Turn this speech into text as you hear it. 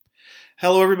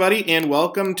Hello, everybody, and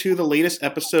welcome to the latest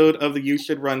episode of the You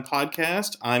Should Run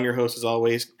podcast. I'm your host, as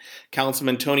always,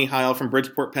 Councilman Tony Heil from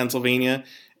Bridgeport, Pennsylvania.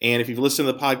 And if you've listened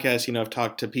to the podcast, you know I've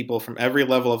talked to people from every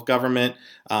level of government,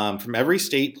 from every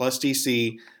state plus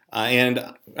DC,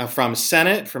 and from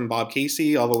Senate, from Bob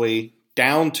Casey, all the way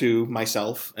down to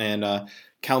myself and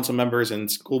council members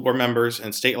and school board members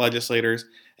and state legislators.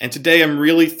 And today I'm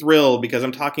really thrilled because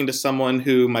I'm talking to someone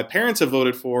who my parents have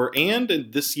voted for, and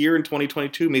this year in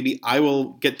 2022, maybe I will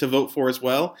get to vote for as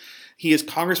well. He is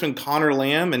Congressman Conor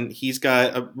Lamb, and he's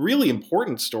got a really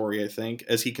important story, I think,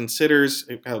 as he as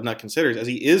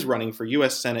he is running for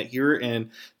U.S. Senate here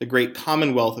in the great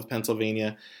Commonwealth of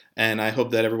Pennsylvania. And I hope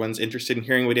that everyone's interested in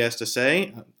hearing what he has to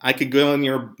say. I could go in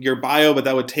your bio, but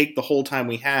that would take the whole time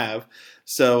we have.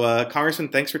 So, Congressman,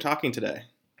 thanks for talking today.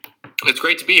 It's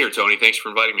great to be here, Tony. Thanks for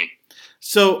inviting me.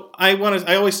 So I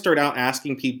always start out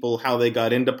asking people how they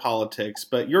got into politics,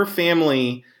 but your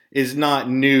family is not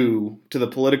new to the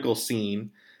political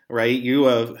scene, right?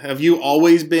 Have you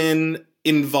always been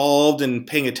involved in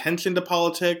paying attention to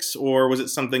politics, or was it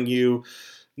something you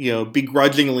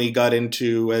begrudgingly got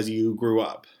into as you grew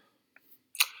up?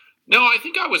 No, I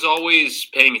think I was always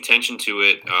paying attention to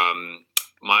it.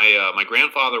 My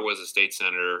grandfather was a state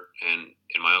senator, and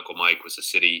my uncle Mike was a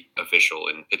city official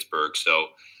in Pittsburgh. So,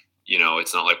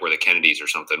 it's not like we're the Kennedys or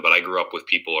something, but I grew up with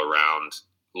people around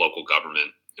local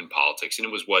government and politics. And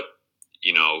it was what,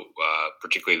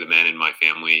 particularly the men in my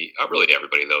family, really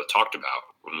everybody though, talked about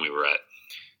when we were at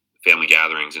family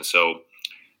gatherings. And so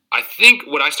I think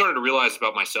what I started to realize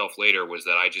about myself later was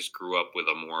that I just grew up with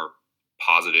a more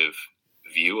positive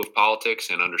view of politics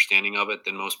and understanding of it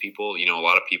than most people. A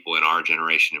lot of people in our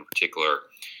generation in particular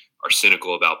are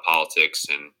cynical about politics,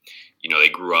 and they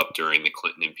grew up during the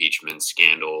Clinton impeachment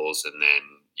scandals, and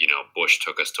then Bush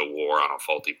took us to war on a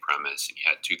faulty premise, and you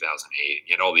had 2008, and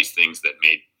you had all these things that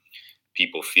made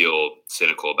people feel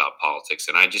cynical about politics.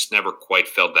 And I just never quite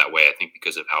felt that way. I think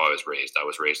because of how I was raised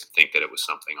to think that it was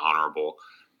something honorable,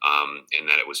 and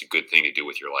that it was a good thing to do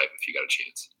with your life if you got a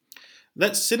chance.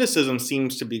 That cynicism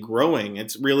seems to be growing.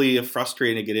 It's really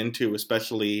frustrating to get into,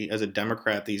 especially as a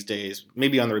Democrat these days,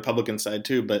 maybe on the Republican side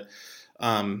too. But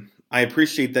I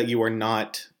appreciate that you are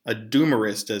not a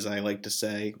doomerist, as I like to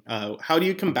say. How do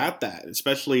you combat that,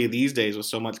 especially these days with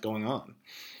so much going on?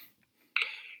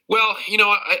 Well,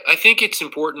 I think it's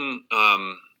important.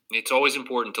 It's always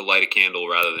important to light a candle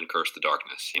rather than curse the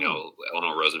darkness.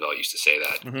 Eleanor Roosevelt used to say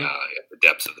that at the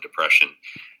depths of the Depression.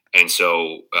 And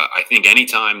so I think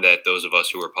anytime that those of us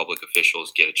who are public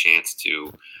officials get a chance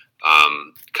to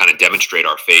kind of demonstrate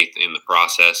our faith in the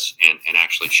process and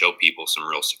actually show people some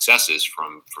real successes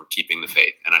from keeping the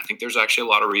faith. And I think there's actually a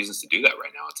lot of reasons to do that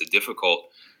right now. It's a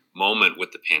difficult moment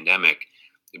with the pandemic.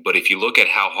 But if you look at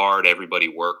how hard everybody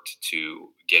worked to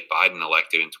get Biden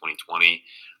elected in 2020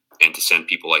 and to send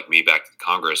people like me back to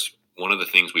Congress, one of the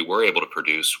things we were able to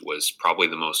produce was probably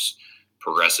the most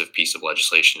progressive piece of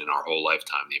legislation in our whole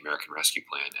lifetime, the American Rescue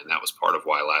Plan. And that was part of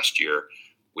why last year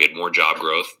we had more job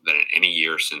growth than in any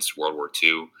year since World War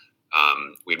II.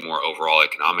 We had more overall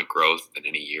economic growth than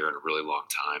any year in a really long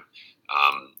time.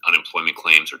 Unemployment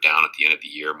claims are down at the end of the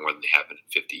year more than they have been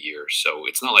in 50 years. So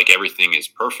it's not like everything is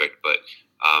perfect, but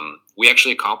we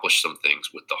actually accomplished some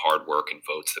things with the hard work and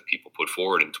votes that people put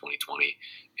forward in 2020.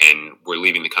 And we're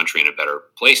leaving the country in a better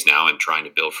place now and trying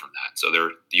to build from that. So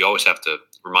you always have to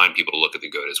remind people to look at the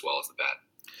good as well as the bad.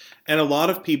 And a lot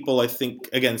of people, I think,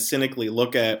 again, cynically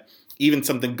look at even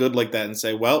something good like that and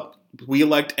say, well, we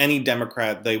elect any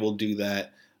Democrat, they will do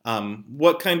that.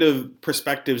 What kind of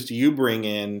perspectives do you bring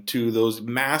in to those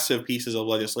massive pieces of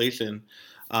legislation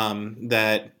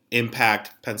that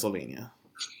impact Pennsylvania?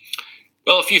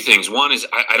 Well, a few things. One is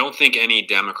I don't think any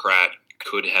Democrat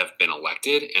could have been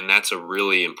elected, and that's a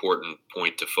really important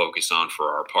point to focus on for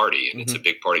our party. And It's a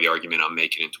big part of the argument I'm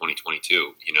making in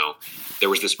 2022. There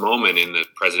was this moment in the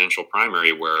presidential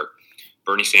primary where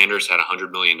Bernie Sanders had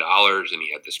 $100 million and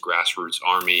he had this grassroots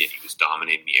army and he was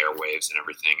dominating the airwaves and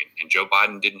everything. And Joe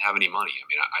Biden didn't have any money.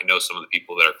 I know some of the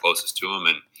people that are closest to him,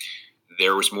 and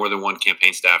there was more than one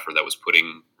campaign staffer that was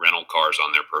putting rental cars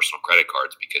on their personal credit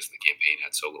cards because the campaign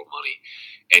had so little money.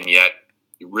 And yet,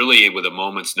 really, with a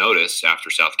moment's notice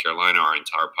after South Carolina, our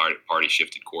entire party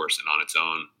shifted course and on its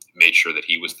own made sure that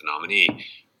he was the nominee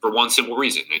for one simple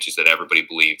reason, which is that everybody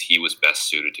believed he was best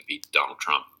suited to beat Donald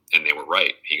Trump. And they were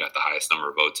right. He got the highest number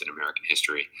of votes in American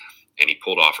history, and he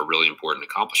pulled off a really important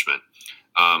accomplishment.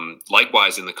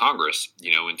 Likewise, in the Congress,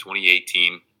 in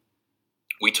 2018,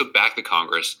 we took back the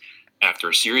Congress after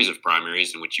a series of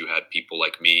primaries in which you had people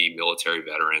like me, military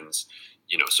veterans,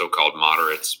 so-called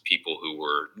moderates, people who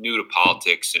were new to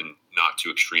politics and not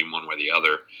too extreme one way or the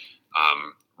other,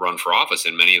 run for office,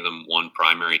 and many of them won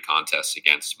primary contests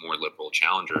against more liberal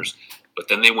challengers. But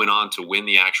then they went on to win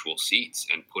the actual seats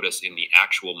and put us in the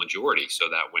actual majority, so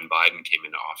that when Biden came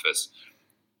into office,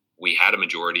 we had a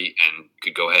majority and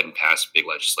could go ahead and pass big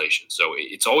legislation. So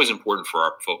it's always important for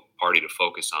our party to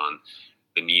focus on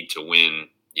the need to win,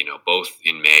 both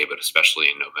in May, but especially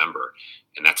in November.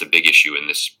 And that's a big issue in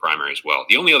this primary as well.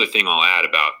 The only other thing I'll add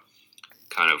about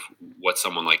kind of what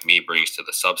someone like me brings to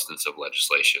the substance of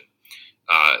legislation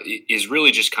is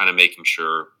really just kind of making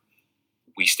sure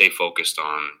we stay focused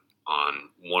on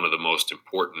one of the most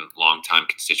important longtime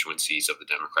constituencies of the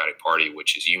Democratic Party,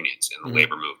 which is unions and the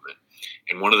labor movement.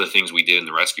 And one of the things we did in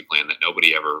the rescue plan that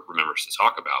nobody ever remembers to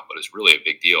talk about, but is really a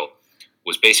big deal,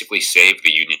 was basically save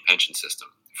the union pension system.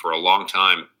 For a long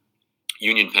time,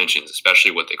 union pensions,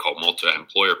 especially what they call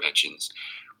multi-employer pensions,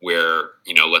 where,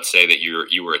 let's say that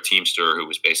you were a Teamster who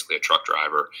was basically a truck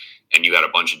driver, and you had a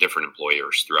bunch of different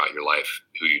employers throughout your life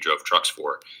who you drove trucks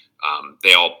for.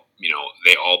 They all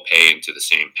pay into the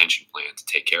same pension plan to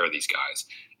take care of these guys.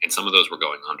 And some of those were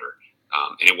going under.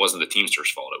 And it wasn't the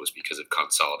Teamsters' fault. It was because of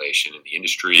consolidation in the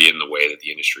industry and the way that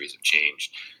the industries have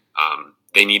changed.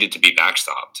 They needed to be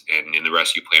backstopped. And in the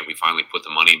rescue plan, we finally put the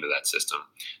money into that system.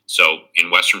 So in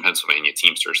Western Pennsylvania,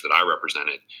 Teamsters that I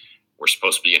represented were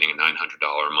supposed to be getting a $900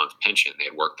 a month pension. They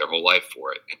had worked their whole life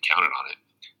for it and counted on it.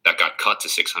 That got cut to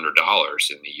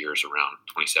 $600 in the years around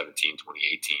 2017,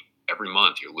 2018. Every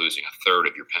month, you're losing a third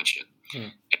of your pension.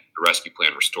 And the rescue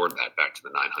plan restored that back to the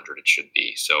 900 it should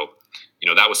be. So,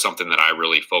 that was something that I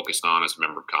really focused on as a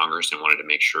member of Congress and wanted to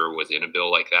make sure was in a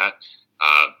bill like that.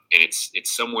 And it's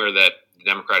somewhere that the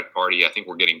Democratic Party, I think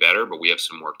we're getting better, but we have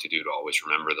some work to do to always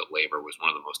remember that labor was one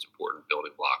of the most important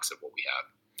building blocks of what we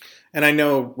have. And I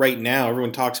know right now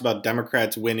everyone talks about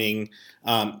Democrats winning,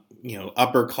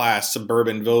 upper class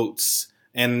suburban votes,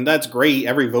 and that's great.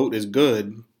 Every vote is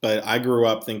good. But I grew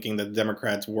up thinking that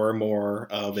Democrats were more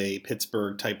of a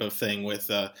Pittsburgh type of thing with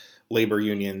labor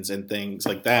unions and things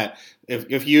like that.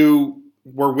 If you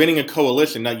were winning a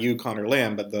coalition, not you, Connor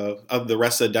Lamb, but the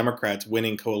rest of the Democrats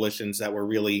winning coalitions that were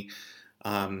really,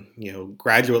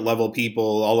 graduate level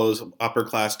people, all those upper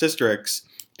class districts,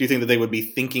 do you think that they would be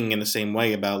thinking in the same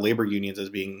way about labor unions as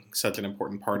being such an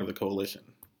important part of the coalition?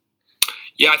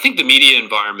 Yeah, I think the media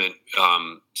environment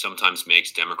sometimes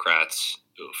makes Democrats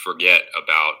forget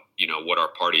about, what our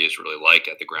party is really like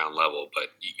at the ground level. But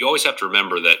you always have to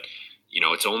remember that,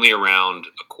 it's only around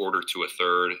a quarter to a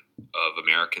third of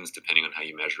Americans, depending on how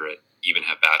you measure it, even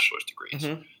have bachelor's degrees,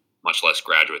 much less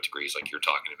graduate degrees like you're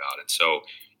talking about. And so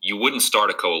you wouldn't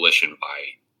start a coalition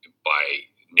by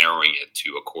narrowing it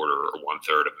to a quarter or one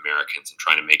third of Americans and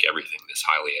trying to make everything this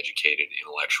highly educated,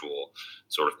 intellectual,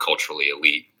 sort of culturally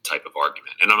elite type of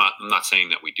argument. And I'm not saying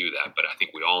that we do that, but I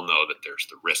think we all know that there's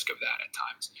the risk of that at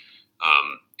times.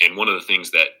 And one of the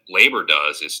things that labor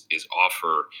does is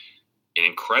offer an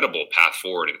incredible path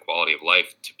forward in quality of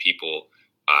life to people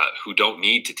who don't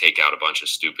need to take out a bunch of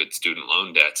stupid student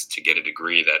loan debts to get a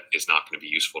degree that is not going to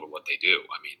be useful to what they do.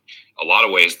 I mean, a lot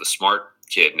of ways, the smart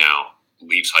kid now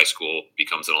leaves high school,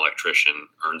 becomes an electrician,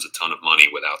 earns a ton of money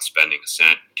without spending a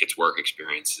cent, gets work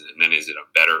experience, and then is in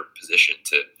a better position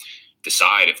to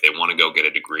decide if they want to go get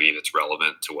a degree that's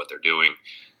relevant to what they're doing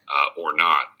or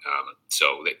not.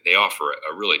 So they offer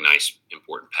a really nice,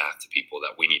 important path to people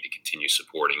that we need to continue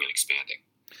supporting and expanding.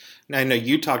 Now, I know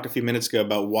you talked a few minutes ago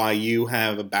about why you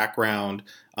have a background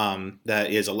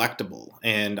that is electable.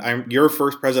 And your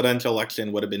first presidential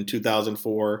election would have been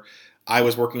 2004. I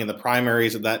was working in the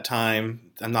primaries at that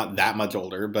time. I'm not that much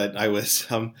older, but I was,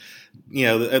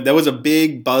 that was a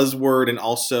big buzzword and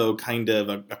also kind of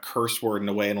a curse word in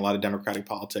a way in a lot of Democratic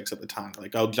politics at the time.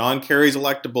 Like, oh, John Kerry's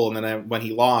electable. And then when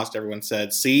he lost, everyone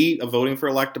said, see, voting for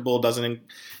electable doesn't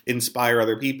inspire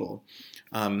other people.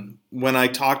 When I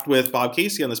talked with Bob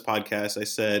Casey on this podcast, I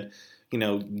said,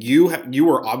 you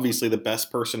were obviously the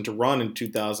best person to run in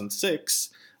 2006.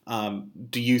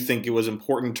 Do you think it was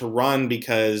important to run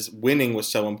because winning was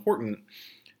so important?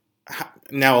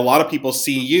 Now, a lot of people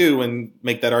see you and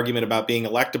make that argument about being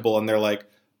electable, and they're like,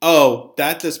 oh,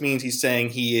 that just means he's saying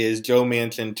he is Joe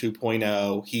Manchin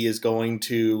 2.0. He is going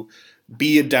to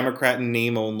be a Democrat in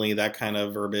name only, that kind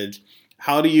of verbiage.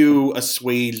 How do you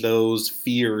assuage those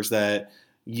fears that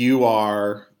you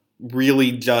are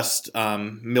really just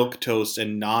milquetoast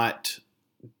and not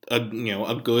a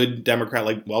good Democrat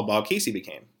like, Bob Casey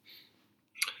became?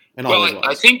 Well,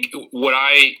 I think what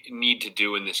I need to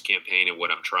do in this campaign and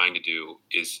what I'm trying to do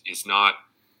is not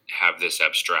have this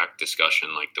abstract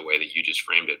discussion like the way that you just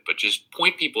framed it, but just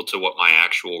point people to what my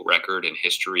actual record and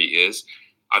history is.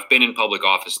 I've been in public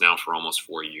office now for almost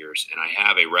 4 years, and I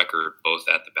have a record both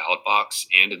at the ballot box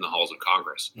and in the halls of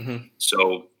Congress. Mm-hmm.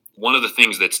 So one of the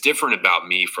things that's different about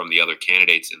me from the other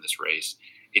candidates in this race,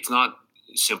 it's not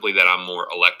simply that I'm more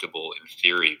electable in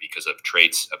theory because of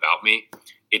traits about me.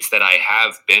 It's that I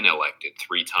have been elected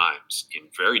 3 times in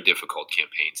very difficult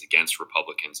campaigns against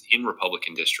Republicans in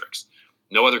Republican districts.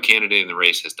 No other candidate in the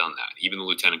race has done that. Even the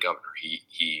lieutenant governor,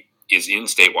 he is in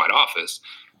statewide office,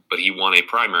 but he won a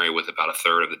primary with about a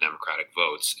third of the Democratic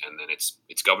votes, and then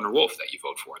it's Governor Wolf that you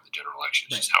vote for in the general election.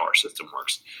 It's just how our system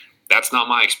works. That's not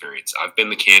my experience. I've been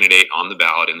the candidate on the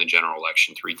ballot in the general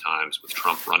election 3 times with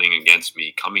Trump running against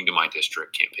me, coming to my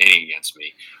district, campaigning against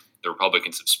me. The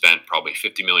Republicans have spent probably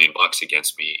 $50 million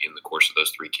against me in the course of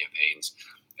those 3 campaigns,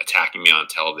 attacking me on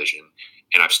television,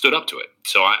 and I've stood up to it.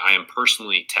 So I am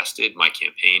personally tested. My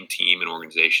campaign team and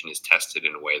organization is tested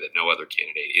in a way that no other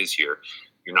candidate is here.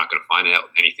 You're not going to find out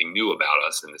anything new about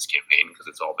us in this campaign because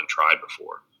it's all been tried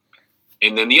before.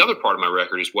 And then the other part of my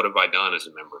record is, what have I done as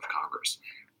a member of Congress?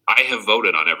 I have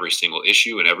voted on every single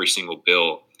issue and every single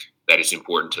bill that is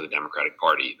important to the Democratic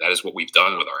Party. That is what we've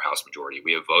done with our House majority.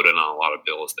 We have voted on a lot of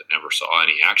bills that never saw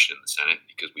any action in the Senate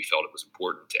because we felt it was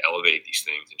important to elevate these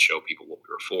things and show people what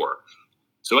we were for.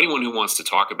 So anyone who wants to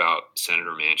talk about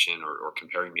Senator Manchin or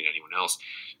comparing me to anyone else,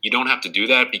 you don't have to do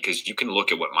that because you can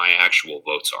look at what my actual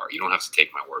votes are. You don't have to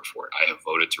take my word for it. I have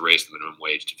voted to raise the minimum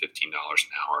wage to $15 an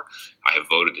hour. I have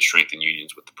voted to strengthen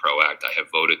unions with the PRO Act. I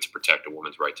have voted to protect a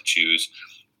woman's right to choose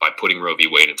by putting Roe v.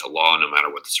 Wade into law no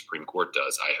matter what the Supreme Court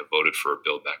does. I have voted for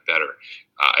Build Back Better.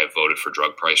 I have voted for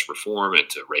drug price reform and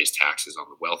to raise taxes on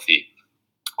the wealthy.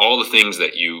 All the things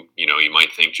that you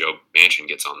might think Joe Manchin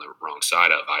gets on the wrong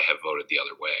side of, I have voted the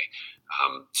other way.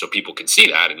 So people can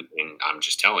see that, and I'm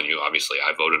just telling you, obviously,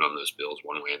 I voted on those bills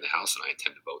one way in the House, and I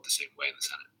intend to vote the same way in the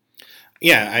Senate.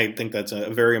 Yeah, I think that's a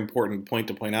very important point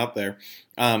to point out there.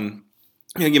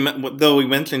 Though we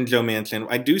mentioned Joe Manchin,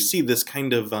 I do see this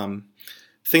kind of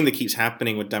thing that keeps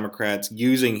happening with Democrats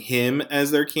using him as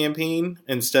their campaign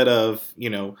instead of,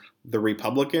 the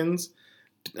Republicans.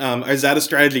 Is that a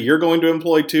strategy you're going to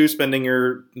employ too, spending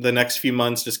the next few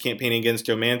months just campaigning against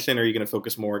Joe Manchin, or are you going to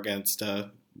focus more against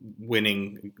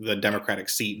winning the Democratic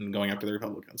seat and going after the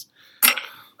Republicans?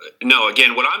 No,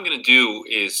 again, what I'm going to do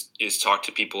is talk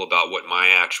to people about what my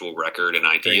actual record and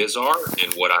ideas are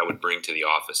and what I would bring to the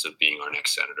office of being our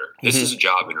next senator. This is a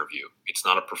job interview. It's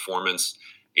not a performance.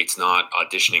 It's not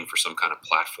auditioning for some kind of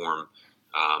platform.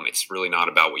 It's really not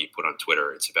about what you put on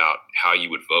Twitter. It's about how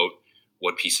you would vote,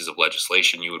 what pieces of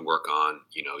legislation you would work on,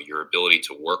 your ability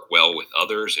to work well with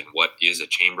others, and what is a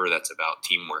chamber that's about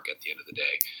teamwork at the end of the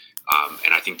day.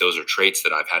 And I think those are traits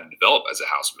that I've had to develop as a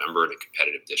House member in a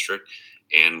competitive district.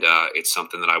 And it's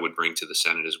something that I would bring to the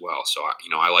Senate as well. So,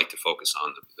 I like to focus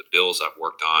on the bills I've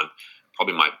worked on.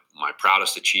 Probably my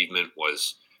proudest achievement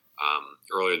was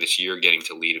earlier this year getting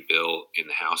to lead a bill in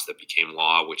the House that became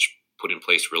law, which put in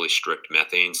place really strict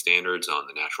methane standards on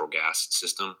the natural gas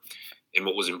system. And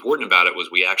what was important about it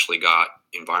was we actually got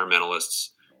environmentalists,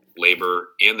 labor,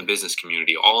 and the business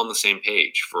community all on the same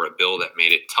page for a bill that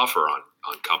made it tougher on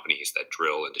companies that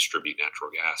drill and distribute natural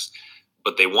gas.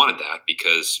 But they wanted that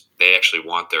because they actually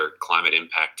want their climate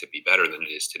impact to be better than it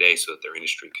is today so that their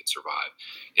industry could survive.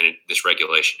 And this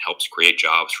regulation helps create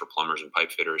jobs for plumbers and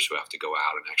pipe fitters who have to go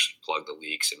out and actually plug the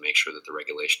leaks and make sure that the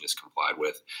regulation is complied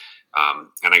with.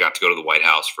 And I got to go to the White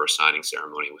House for a signing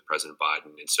ceremony with President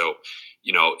Biden. And so,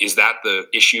 is that the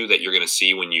issue that you're going to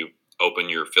see when you open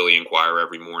your Philly Inquirer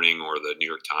every morning or the New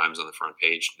York Times on the front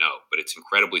page? No, but it's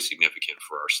incredibly significant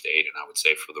for our state and I would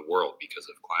say for the world because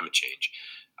of climate change.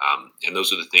 And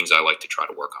those are the things I like to try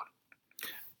to work on.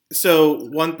 So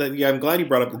I'm glad you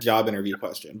brought up the job interview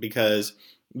question because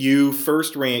you've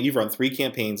run 3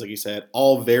 campaigns, like you said,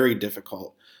 all very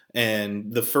difficult.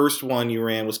 And the first one you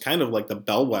ran was kind of like the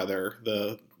bellwether,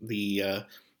 the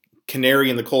canary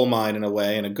in the coal mine in a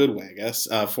way, in a good way, I guess,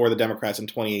 for the Democrats in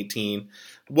 2018.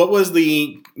 What was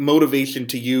the motivation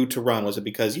to you to run? Was it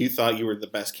because you thought you were the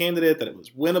best candidate, that it was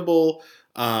winnable,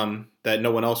 that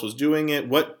no one else was doing it?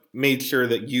 What made sure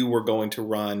that you were going to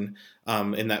run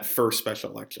in that first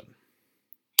special election?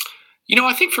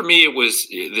 I think for me it was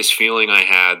this feeling I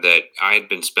had that I had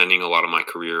been spending a lot of my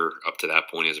career up to that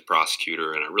point as a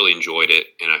prosecutor, and I really enjoyed it,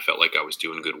 and I felt like I was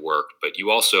doing good work. But you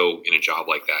also, in a job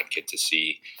like that, get to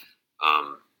see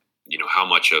how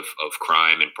much of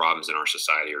crime and problems in our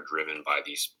society are driven by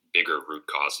these bigger root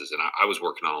causes. And I was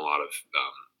working on a lot of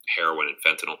heroin and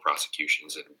fentanyl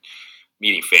prosecutions and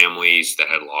meeting families that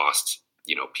had lost,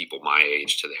 people my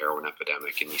age to the heroin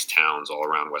epidemic in these towns all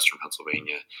around Western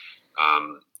Pennsylvania.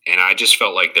 And I just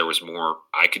felt like there was more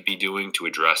I could be doing to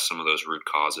address some of those root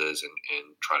causes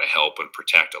and try to help and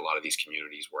protect a lot of these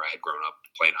communities where I had grown up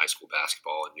playing high school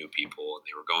basketball and knew people, and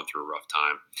they were going through a rough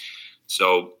time.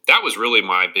 So that was really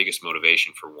my biggest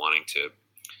motivation for wanting to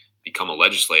become a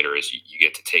legislator, is you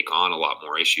get to take on a lot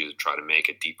more issues and try to make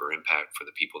a deeper impact for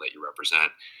the people that you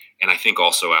represent. And I think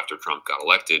also after Trump got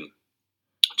elected,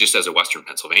 just as a Western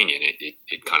Pennsylvanian,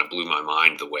 it kind of blew my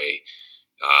mind the way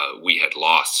we had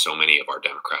lost so many of our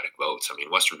Democratic votes. I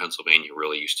mean, Western Pennsylvania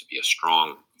really used to be a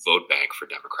strong vote bank for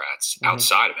Democrats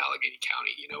outside of Allegheny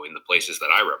County. In the places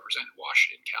that I represented,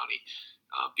 Washington County,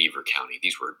 Beaver County,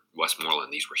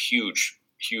 Westmoreland, these were huge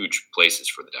places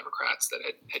for the Democrats that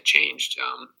had changed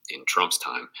in Trump's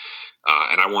time.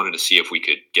 And I wanted to see if we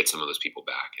could get some of those people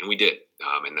back. And we did.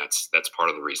 And that's part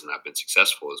of the reason I've been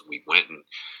successful, is we went and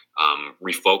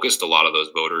refocused a lot of those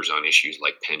voters on issues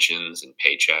like pensions and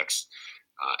paychecks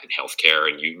and healthcare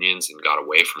and unions, and got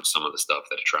away from some of the stuff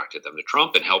that attracted them to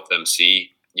Trump, and helped them see,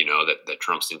 that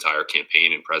Trump's entire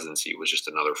campaign and presidency was just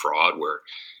another fraud where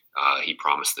he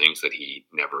promised things that he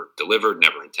never delivered,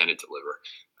 never intended to deliver.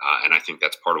 And I think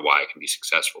that's part of why I can be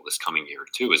successful this coming year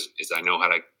too, is I know how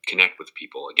to connect with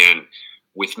people. Again,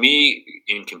 with me,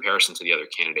 in comparison to the other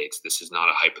candidates, this is not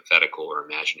a hypothetical or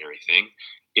imaginary thing.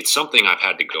 It's something I've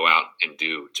had to go out and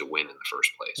do to win in the first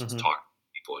place, to talk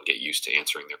to people and get used to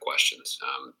answering their questions.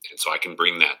 And so I can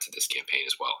bring that to this campaign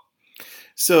as well.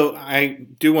 So I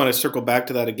do want to circle back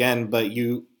to that again, but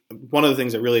one of the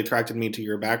things that really attracted me to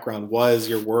your background was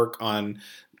your work on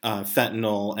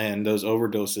fentanyl and those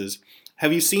overdoses.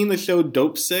 Have you seen the show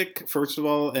Dopesick, first of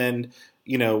all? And,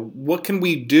 what can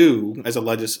we do as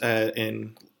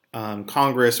in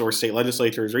Congress or state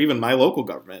legislatures or even my local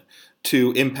government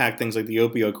to impact things like the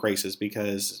opioid crisis?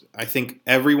 Because I think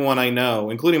everyone I know,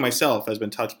 including myself, has been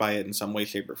touched by it in some way,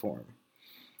 shape, or form.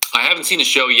 I haven't seen the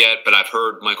show yet, but I've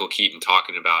heard Michael Keaton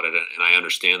talking about it, and I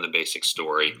understand the basic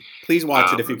story. Please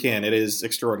watch it if you can. It is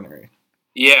extraordinary.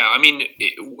 Yeah, I mean,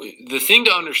 the thing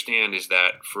to understand is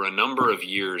that for a number of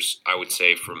years, I would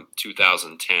say from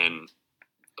 2010,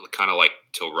 kind of like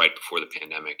till right before the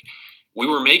pandemic, we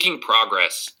were making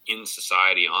progress in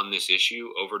society on this issue.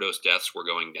 Overdose deaths were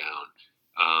going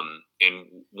down. And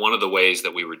one of the ways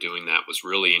that we were doing that was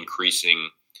really increasing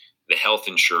the health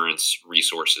insurance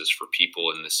resources for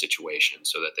people in this situation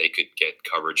so that they could get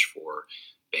coverage for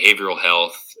behavioral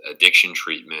health, addiction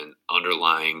treatment,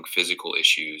 underlying physical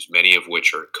issues, many of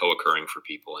which are co-occurring for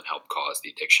people and help cause the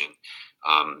addiction.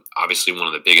 Obviously, one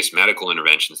of the biggest medical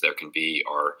interventions there can be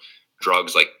are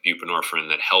drugs like buprenorphine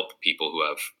that help people who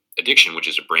have addiction, which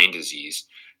is a brain disease,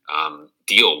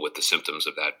 deal with the symptoms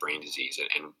of that brain disease.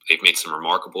 And they've made some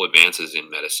remarkable advances in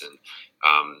medicine.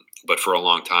 But for a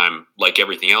long time, like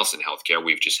everything else in healthcare,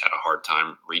 we've just had a hard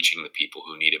time reaching the people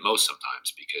who need it most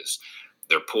sometimes because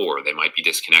they're poor. They might be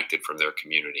disconnected from their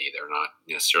community. They're not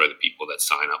necessarily the people that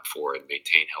sign up for and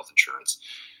maintain health insurance.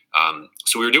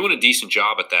 So we were doing a decent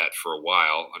job at that for a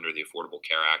while under the Affordable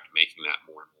Care Act, making that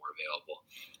more and more available.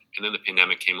 And then the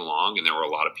pandemic came along, and there were a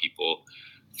lot of people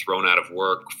thrown out of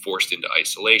work, forced into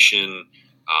isolation,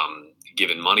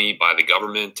 given money by the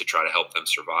government to try to help them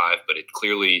survive. But it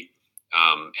clearly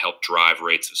helped drive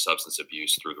rates of substance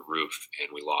abuse through the roof, and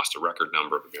we lost a record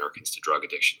number of Americans to drug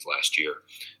addictions last year.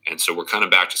 And so we're kind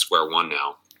of back to square one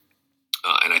now.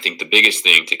 And I think the biggest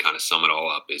thing to kind of sum it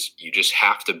all up is you just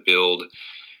have to build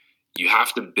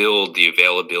the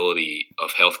availability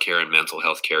of healthcare and mental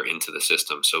health care into the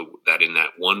system so that in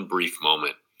that one brief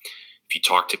moment, if you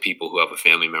talk to people who have a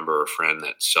family member or friend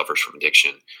that suffers from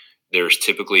addiction, there's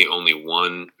typically only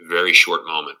one very short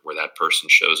moment where that person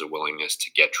shows a willingness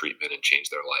to get treatment and change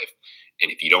their life.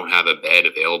 And if you don't have a bed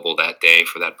available that day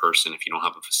for that person, if you don't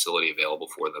have a facility available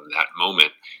for them that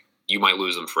moment, you might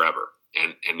lose them forever.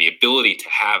 And the ability to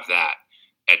have that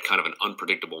at kind of an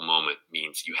unpredictable moment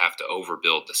means you have to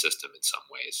overbuild the system in some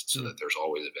ways so that there's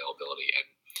always availability.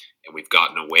 And we've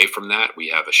gotten away from that. We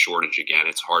have a shortage again.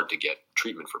 It's hard to get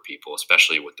treatment for people,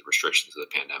 especially with the restrictions of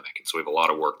the pandemic. And so we have a lot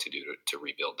of work to do to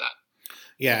rebuild that.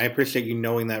 Yeah, I appreciate you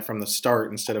knowing that from the start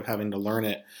instead of having to learn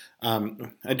it.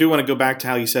 I do want to go back to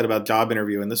how you said about job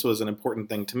interview, and this was an important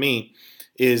thing to me,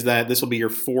 is that this will be your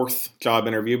fourth job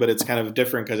interview, but it's kind of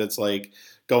different because it's like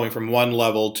going from one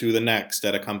level to the next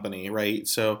at a company, right?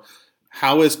 So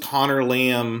how is Connor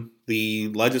Lamb, the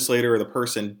legislator or the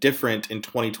person, different in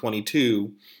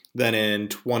 2022 than in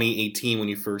 2018 when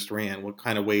you first ran? What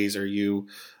kind of ways are you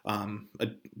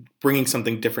bringing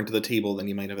something different to the table than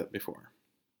you might have before?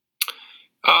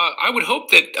 I would hope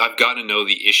that I've gotten to know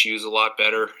the issues a lot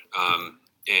better.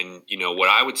 And, what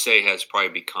I would say has probably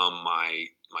become my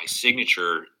my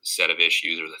signature set of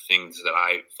issues, or the things that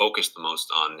I focus the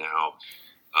most on now,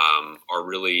 are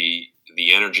really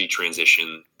the energy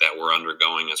transition that we're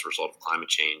undergoing as a result of climate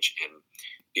change and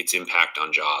its impact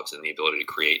on jobs and the ability to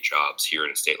create jobs here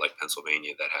in a state like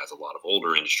Pennsylvania that has a lot of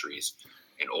older industries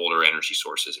and older energy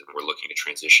sources, and we're looking to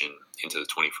transition into the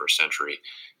 21st century.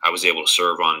 I was able to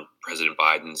serve on President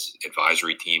Biden's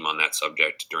advisory team on that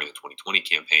subject during the 2020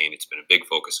 campaign. It's been a big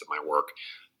focus of my work.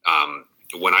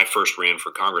 When I first ran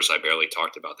for Congress, I barely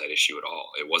talked about that issue at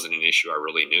all. It wasn't an issue I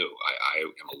really knew. I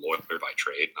am a lawyer by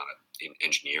trade, not an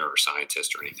engineer or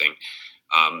scientist or anything.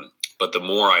 But the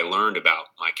more I learned about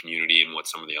my community and what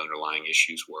some of the underlying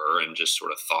issues were, and just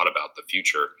sort of thought about the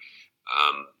future,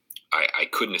 I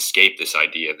couldn't escape this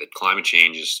idea that climate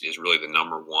change is really the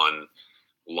number one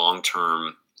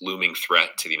long-term looming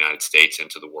threat to the United States and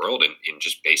to the world in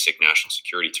just basic national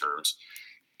security terms.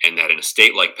 And that in a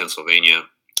state like Pennsylvania,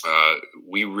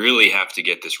 we really have to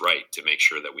get this right to make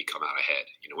sure that we come out ahead.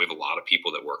 We have a lot of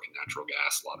people that work in natural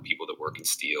gas, a lot of people that work in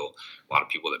steel, a lot of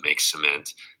people that make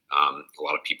cement, a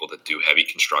lot of people that do heavy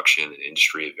construction and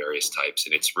industry of various types.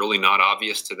 And it's really not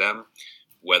obvious to them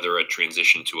whether a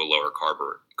transition to a lower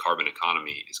carbon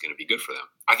economy is going to be good for them.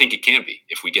 I think it can be.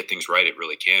 If we get things right, it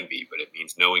really can be. But it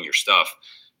means knowing your stuff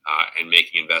and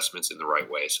making investments in the right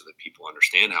way so that people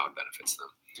understand how it benefits them.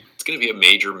 It's going to be a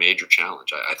major, major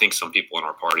challenge. I think some people in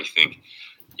our party think,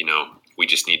 we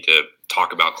just need to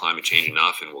talk about climate change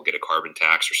enough and we'll get a carbon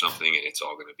tax or something and it's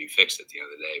all going to be fixed at the end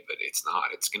of the day. But it's not.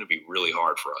 It's going to be really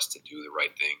hard for us to do the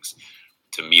right things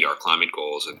to meet our climate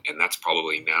goals. And that's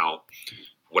probably now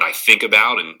what I think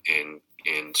about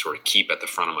and sort of keep at the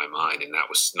front of my mind. And that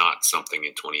was not something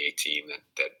in 2018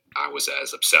 that I was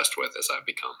as obsessed with as I've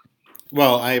become.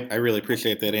 Well, I really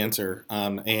appreciate that answer.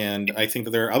 And I think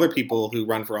that there are other people who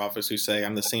run for office who say,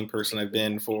 I'm the same person I've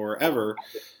been forever,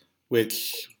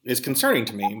 which is concerning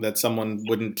to me that someone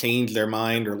wouldn't change their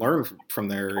mind or learn from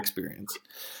their experience.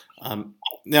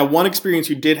 Now, one experience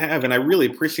you did have, and I really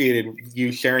appreciated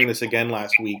you sharing this again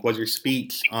last week, was your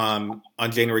speech on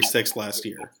January 6th last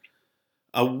year.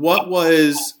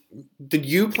 Did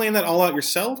you plan that all out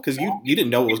yourself? Because you didn't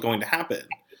know what was going to happen.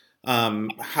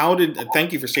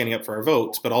 Thank you for standing up for our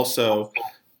votes, but also,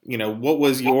 what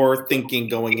was your thinking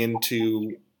going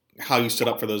into how you stood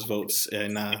up for those votes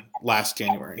in last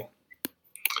January?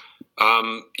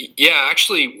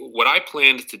 Actually, what I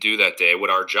planned to do that day, what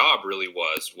our job really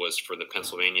was for the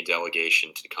Pennsylvania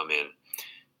delegation to come in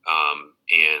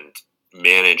and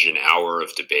manage an hour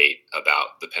of debate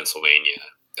about the Pennsylvania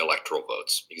electoral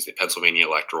votes, because the Pennsylvania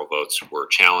electoral votes were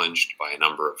challenged by a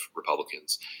number of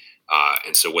Republicans.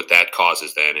 And so what that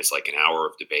causes then is like an hour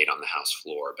of debate on the House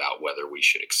floor about whether we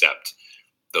should accept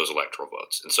those electoral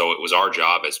votes. And so it was our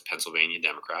job as Pennsylvania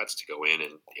Democrats to go in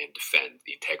and defend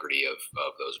the integrity of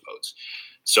those votes.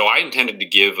 So I intended to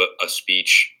give a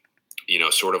speech,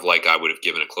 sort of like I would have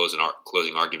given a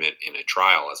closing argument in a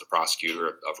trial as a prosecutor,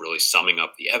 of really summing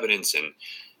up the evidence and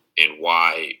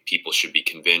why people should be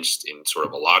convinced in sort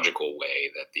of a logical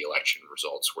way that the election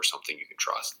results were something you can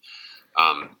trust.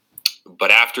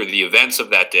 But after the events of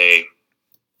that day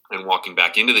and walking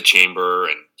back into the chamber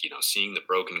and, seeing the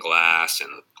broken glass and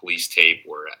the police tape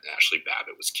where Ashley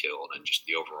Babbitt was killed and just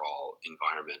the overall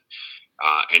environment,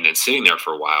 and then sitting there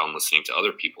for a while and listening to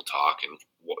other people talk and,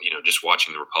 just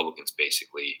watching the Republicans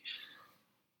basically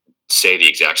say the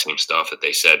exact same stuff that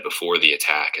they said before the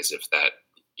attack, as if that,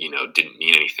 didn't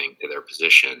mean anything to their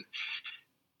position.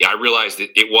 I realized that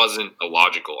it wasn't a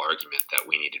logical argument that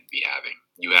we needed to be having.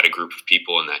 You had a group of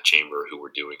people in that chamber who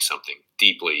were doing something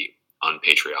deeply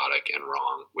unpatriotic and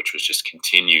wrong, which was just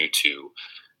continue to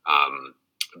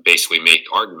basically make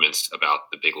arguments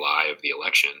about the big lie of the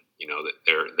election.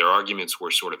 That their arguments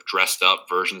were sort of dressed up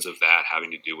versions of that, having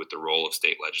to do with the role of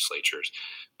state legislatures,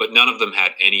 but none of them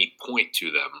had any point to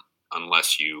them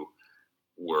unless you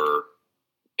were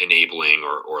enabling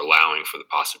or allowing for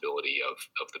the possibility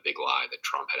of the big lie that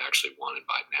Trump had actually won and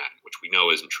Biden hadn't, which we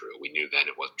know isn't true. We knew then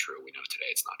it wasn't true. We know today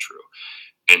it's not true.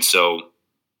 And so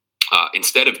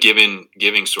instead of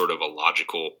giving sort of a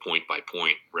logical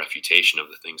point-by-point refutation of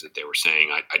the things that they were saying,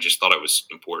 I just thought it was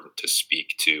important to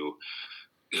speak to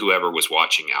whoever was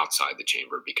watching outside the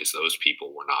chamber, because those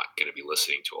people were not going to be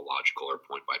listening to a logical or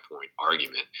point-by-point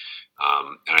argument.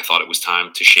 And I thought it was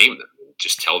time to shame them,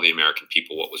 just tell the American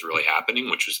people what was really happening,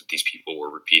 which was that these people were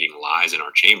repeating lies in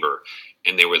our chamber,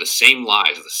 and they were the same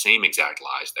lies, the same exact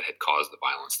lies that had caused the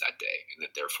violence that day, and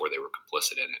that therefore they were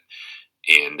complicit in it.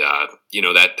 And,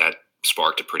 that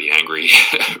sparked a pretty angry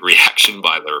reaction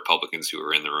by the Republicans who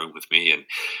were in the room with me and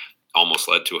almost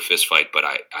led to a fist fight. But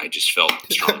I just felt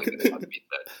strongly that it had to be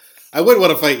that. I wouldn't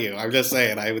want to fight you. I'm just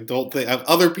saying. I don't think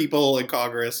other people in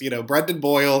Congress. Brendan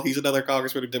Boyle. He's another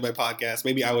congressman who did my podcast.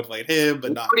 Maybe I would fight him,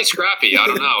 but not. Pretty scrappy. I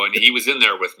don't know. And he was in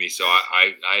there with me, so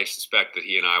I suspect that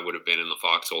he and I would have been in the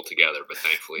foxhole together. But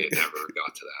thankfully, it never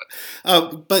got to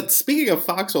that. But speaking of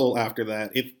foxhole, after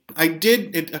that,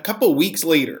 a couple weeks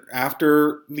later,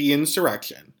 after the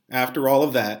insurrection, after all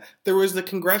of that, there was the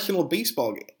congressional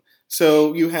baseball game.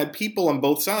 So you had people on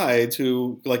both sides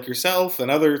who, like yourself and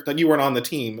others, that you weren't on the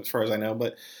team as far as I know,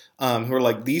 but who were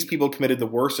like, these people committed the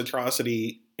worst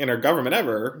atrocity in our government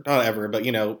ever. Not ever, but,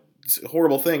 it's a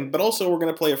horrible thing. But also we're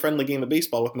going to play a friendly game of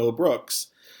baseball with Mo Brooks.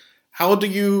 How do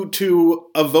you, to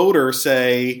a voter,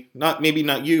 say, maybe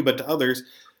not you, but to others,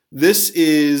 this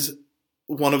is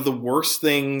one of the worst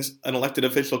things an elected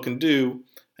official can do,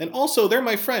 and also they're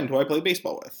my friend who I play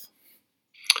baseball with?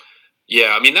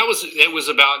 Yeah, I mean, it was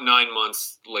about 9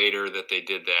 months later that they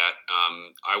did that.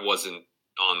 I wasn't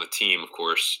on the team, of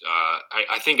course.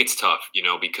 I think it's tough,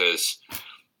 because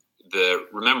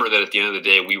remember that at the end of the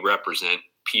day, we represent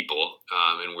people,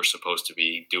 and we're supposed to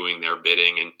be doing their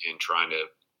bidding and trying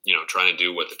to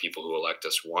do what the people who elect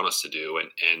us want us to do.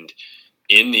 And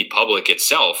in the public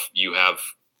itself, you have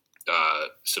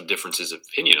some differences of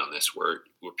opinion on this, where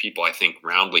people, I think,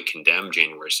 roundly condemn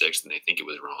January 6th and they think it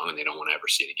was wrong and they don't want to ever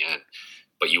see it again.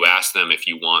 But you ask them if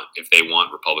they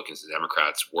want Republicans and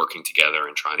Democrats working together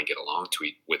and trying to get along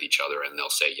with each other, and they'll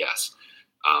say yes.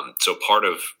 So part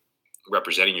of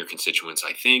representing your constituents,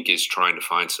 I think, is trying to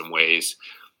find some ways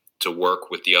to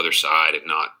work with the other side and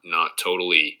not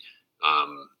totally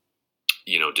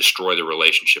destroy the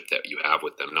relationship that you have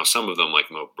with them. Now, some of them,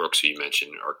 like Mo Brooks, who you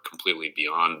mentioned, are completely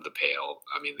beyond the pale.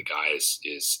 I mean, the guy is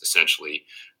essentially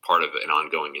part of an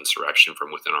ongoing insurrection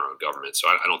from within our own government. So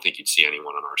I don't think you'd see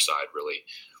anyone on our side really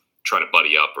try to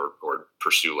buddy up or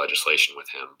pursue legislation with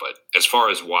him. But as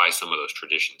far as why some of those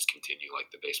traditions continue,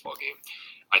 like the baseball game,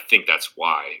 I think that's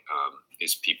why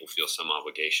is people feel some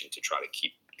obligation to try to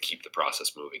keep the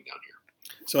process moving down here.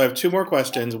 So I have two more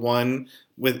questions. One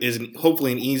is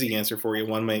hopefully an easy answer for you.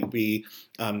 One might be,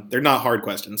 they're not hard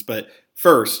questions. But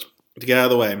first, to get out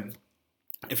of the way,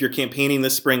 if you're campaigning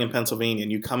this spring in Pennsylvania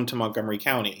and you come to Montgomery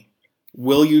County,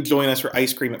 will you join us for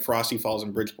ice cream at Frosty Falls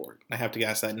in Bridgeport? I have to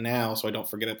ask that now so I don't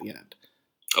forget at the end.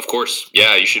 Of course.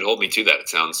 Yeah, you should hold me to that.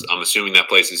 I'm assuming that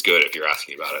place is good if you're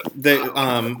asking about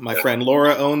it. My friend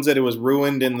Laura owns it. It was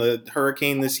ruined in the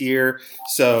hurricane this year.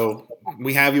 So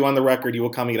we have you on the record. You will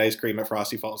come eat ice cream at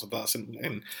Frosty Falls with us.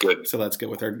 And good. So that's good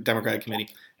with our Democratic committee.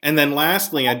 And then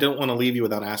lastly, I don't want to leave you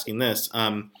without asking this.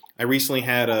 I recently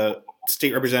had a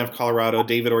state representative of Colorado,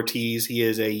 David Ortiz. He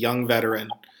is a young veteran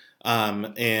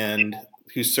and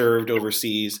who served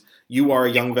overseas. You are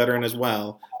a young veteran as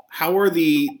well. How are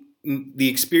the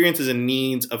experiences and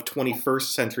needs of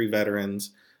 21st century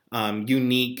veterans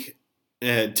unique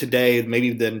today,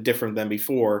 maybe different than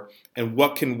before? And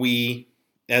what can we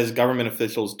as government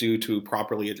officials do to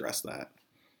properly address that?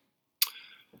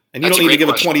 And you don't need to give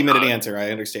a 20-minute answer,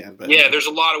 I understand. But yeah, there's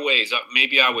a lot of ways.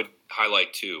 Maybe I would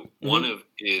highlight two. Mm-hmm. One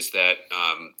is that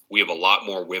we have a lot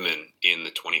more women in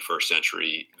the 21st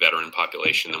century veteran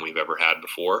population than we've ever had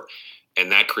before. And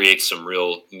that creates some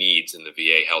real needs in the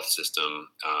VA health system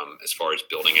as far as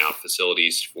building out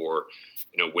facilities for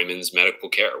women's medical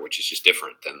care, which is just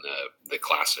different than the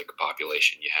classic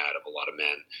population you had of a lot of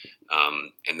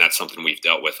men. And that's something we've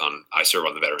dealt with I serve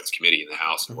on the Veterans Committee in the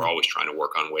House, and we're always trying to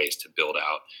work on ways to build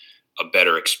out a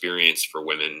better experience for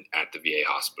women at the VA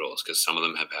hospitals, because some of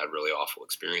them have had really awful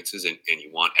experiences, and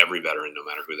you want every veteran, no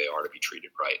matter who they are, to be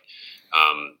treated right.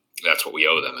 That's what we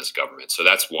owe them as government. So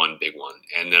that's one big one.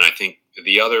 And then I think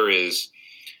the other is,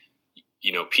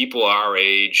 people our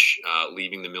age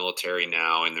leaving the military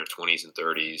now in their 20s and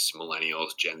 30s,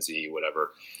 millennials, Gen Z,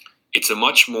 whatever. It's a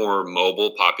much more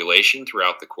mobile population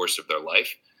throughout the course of their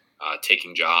life,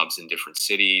 taking jobs in different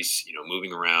cities,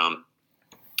 moving around.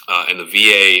 And the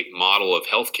VA model of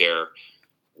healthcare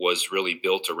was really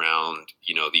built around,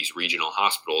 these regional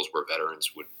hospitals where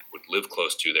veterans would live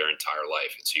close to their entire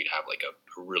life. And so you'd have like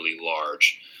a really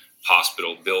large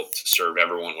hospital built to serve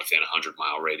everyone within a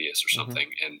 100-mile radius or something.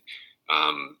 Mm-hmm.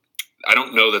 And I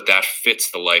don't know that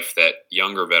fits the life that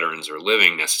younger veterans are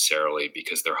living necessarily,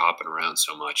 because they're hopping around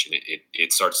so much, and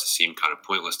it starts to seem kind of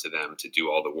pointless to them to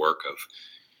do all the work of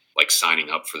like signing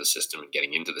up for the system and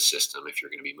getting into the system if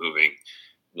you're going to be moving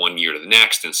one year to the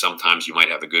next. And sometimes you might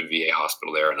have a good VA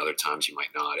hospital there, and other times you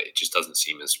might not. It just doesn't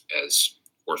seem as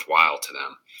worthwhile to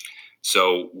them.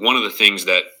 So one of the things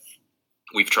that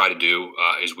we've tried to do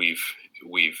is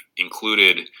we've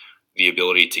included the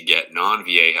ability to get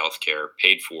non-VA healthcare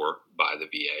paid for by the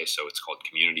VA. So it's called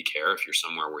community care. If you're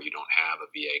somewhere where you don't have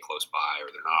a VA close by or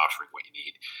they're not offering what you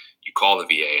need, you call the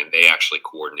VA and they actually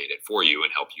coordinate it for you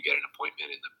and help you get an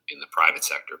appointment in the private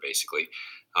sector, basically.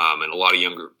 And a lot of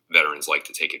younger veterans like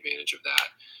to take advantage of that.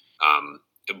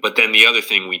 But then the other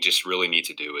thing we just really need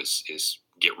to do is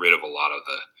get rid of a lot of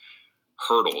the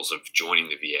hurdles of joining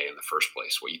the VA in the first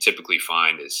place. What you typically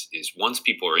find is once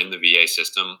people are in the VA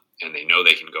system and they know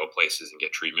they can go places and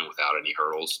get treatment without any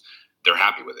hurdles, they're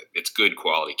happy with it. It's good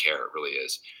quality care. It really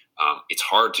is. It's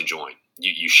hard to join.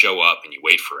 You show up and you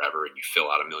wait forever and you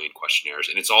fill out a million questionnaires.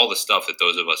 And it's all the stuff that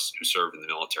those of us who served in the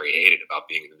military hated about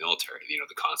being in the military,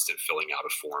 the constant filling out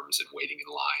of forms and waiting in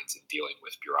lines and dealing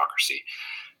with bureaucracy.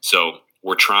 So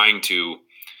we're trying to,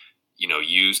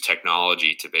 use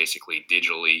technology to basically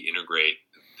digitally integrate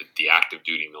the active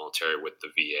duty military with the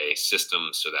VA system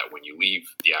so that when you leave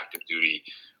the active duty,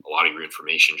 a lot of your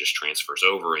information just transfers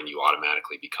over and you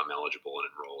automatically become eligible and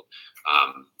enrolled.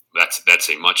 That's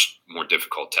a much more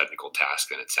difficult technical task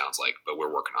than it sounds like, but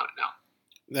we're working on it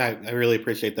now. I really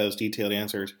appreciate those detailed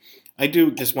answers. I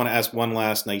do just want to ask one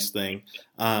last nice thing.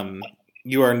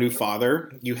 You are a new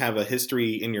father. You have a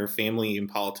history in your family in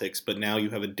politics, but now you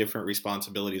have a different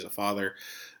responsibility as a father.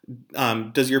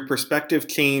 Does your perspective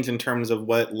change in terms of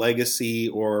what legacy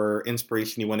or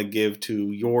inspiration you want to give to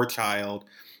your child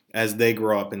as they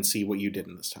grow up and see what you did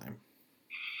in this time?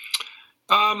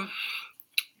 I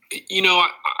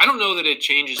don't know that it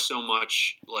changes so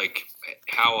much, like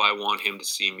how I want him to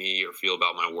see me or feel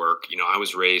about my work. I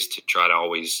was raised to try to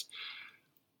always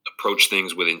approach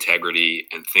things with integrity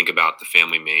and think about the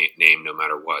family name no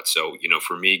matter what. So,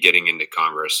 for me getting into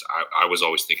Congress, I was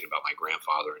always thinking about my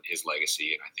grandfather and his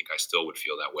legacy. And I think I still would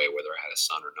feel that way whether I had a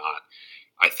son or not.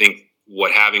 I think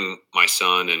what having my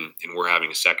son and we're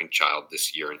having a second child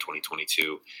this year in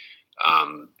 2022,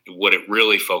 what it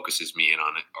really focuses me in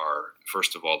on are,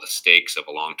 first of all, the stakes of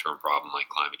a long-term problem like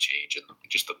climate change and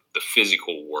just the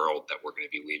physical world that we're going to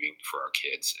be leaving for our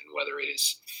kids and whether it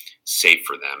is safe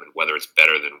for them and whether it's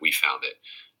better than we found it.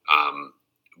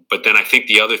 But then I think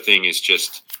the other thing is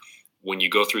just when you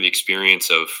go through the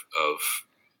experience of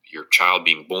your child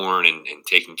being born and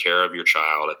taking care of your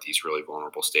child at these really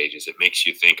vulnerable stages, it makes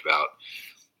you think about,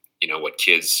 what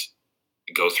kids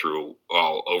go through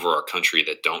all over our country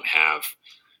that don't have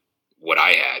what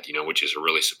I had, which is a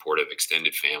really supportive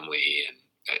extended family and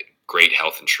great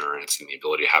health insurance and the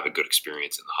ability to have a good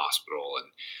experience in the hospital.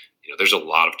 And, there's a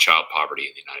lot of child poverty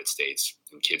in the United States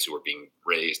and kids who are being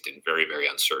raised in very, very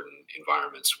uncertain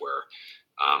environments where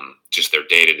just their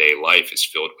day-to-day life is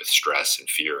filled with stress and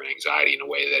fear and anxiety in a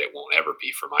way that it won't ever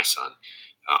be for my son.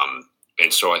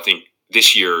 And so I think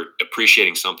this year,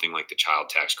 appreciating something like the child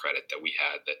tax credit that we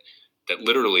had that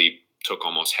literally took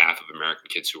almost half of American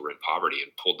kids who were in poverty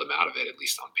and pulled them out of it, at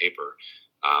least on paper.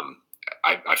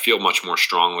 I feel much more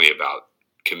strongly about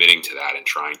committing to that and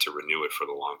trying to renew it for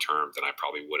the long term than I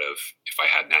probably would have if I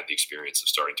hadn't had the experience of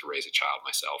starting to raise a child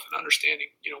myself and understanding,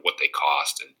 what they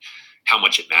cost and how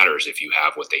much it matters if you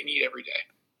have what they need every day.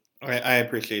 All right, I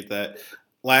appreciate that.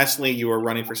 Lastly, you are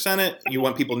running for Senate. You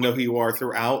want people to know who you are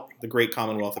throughout the great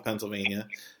Commonwealth of Pennsylvania.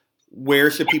 Where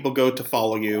should people go to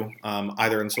follow you,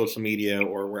 either on social media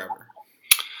or wherever?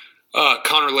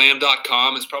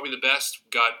 ConnorLamb.com is probably the best.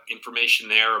 Got information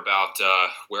there about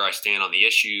where I stand on the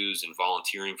issues and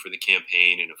volunteering for the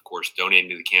campaign and, of course, donating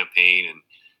to the campaign. And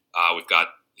we've got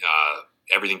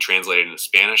everything translated into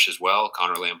Spanish as well,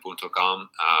 ConnorLamb.com,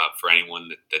 for anyone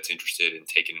that's interested in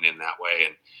taking it in that way.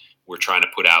 And we're trying to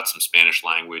put out some Spanish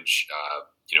language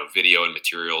video and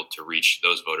material to reach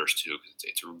those voters too, because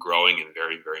it's a growing and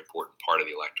very, very important part of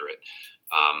the electorate,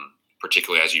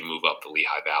 particularly as you move up the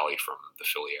Lehigh Valley from the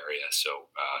Philly area.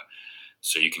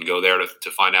 So you can go there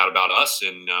to find out about us.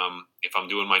 And if I'm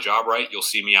doing my job right, you'll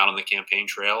see me out on the campaign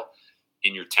trail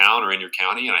in your town or in your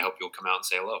county, and I hope you'll come out and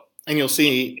say hello. And you'll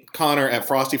see Connor at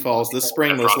Frosty Falls this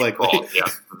spring, most likely. Falls, yeah.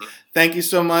 Mm-hmm. Thank you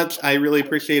so much. I really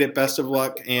appreciate it. Best of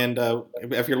luck. And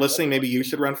if you're listening, maybe you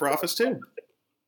should run for office too.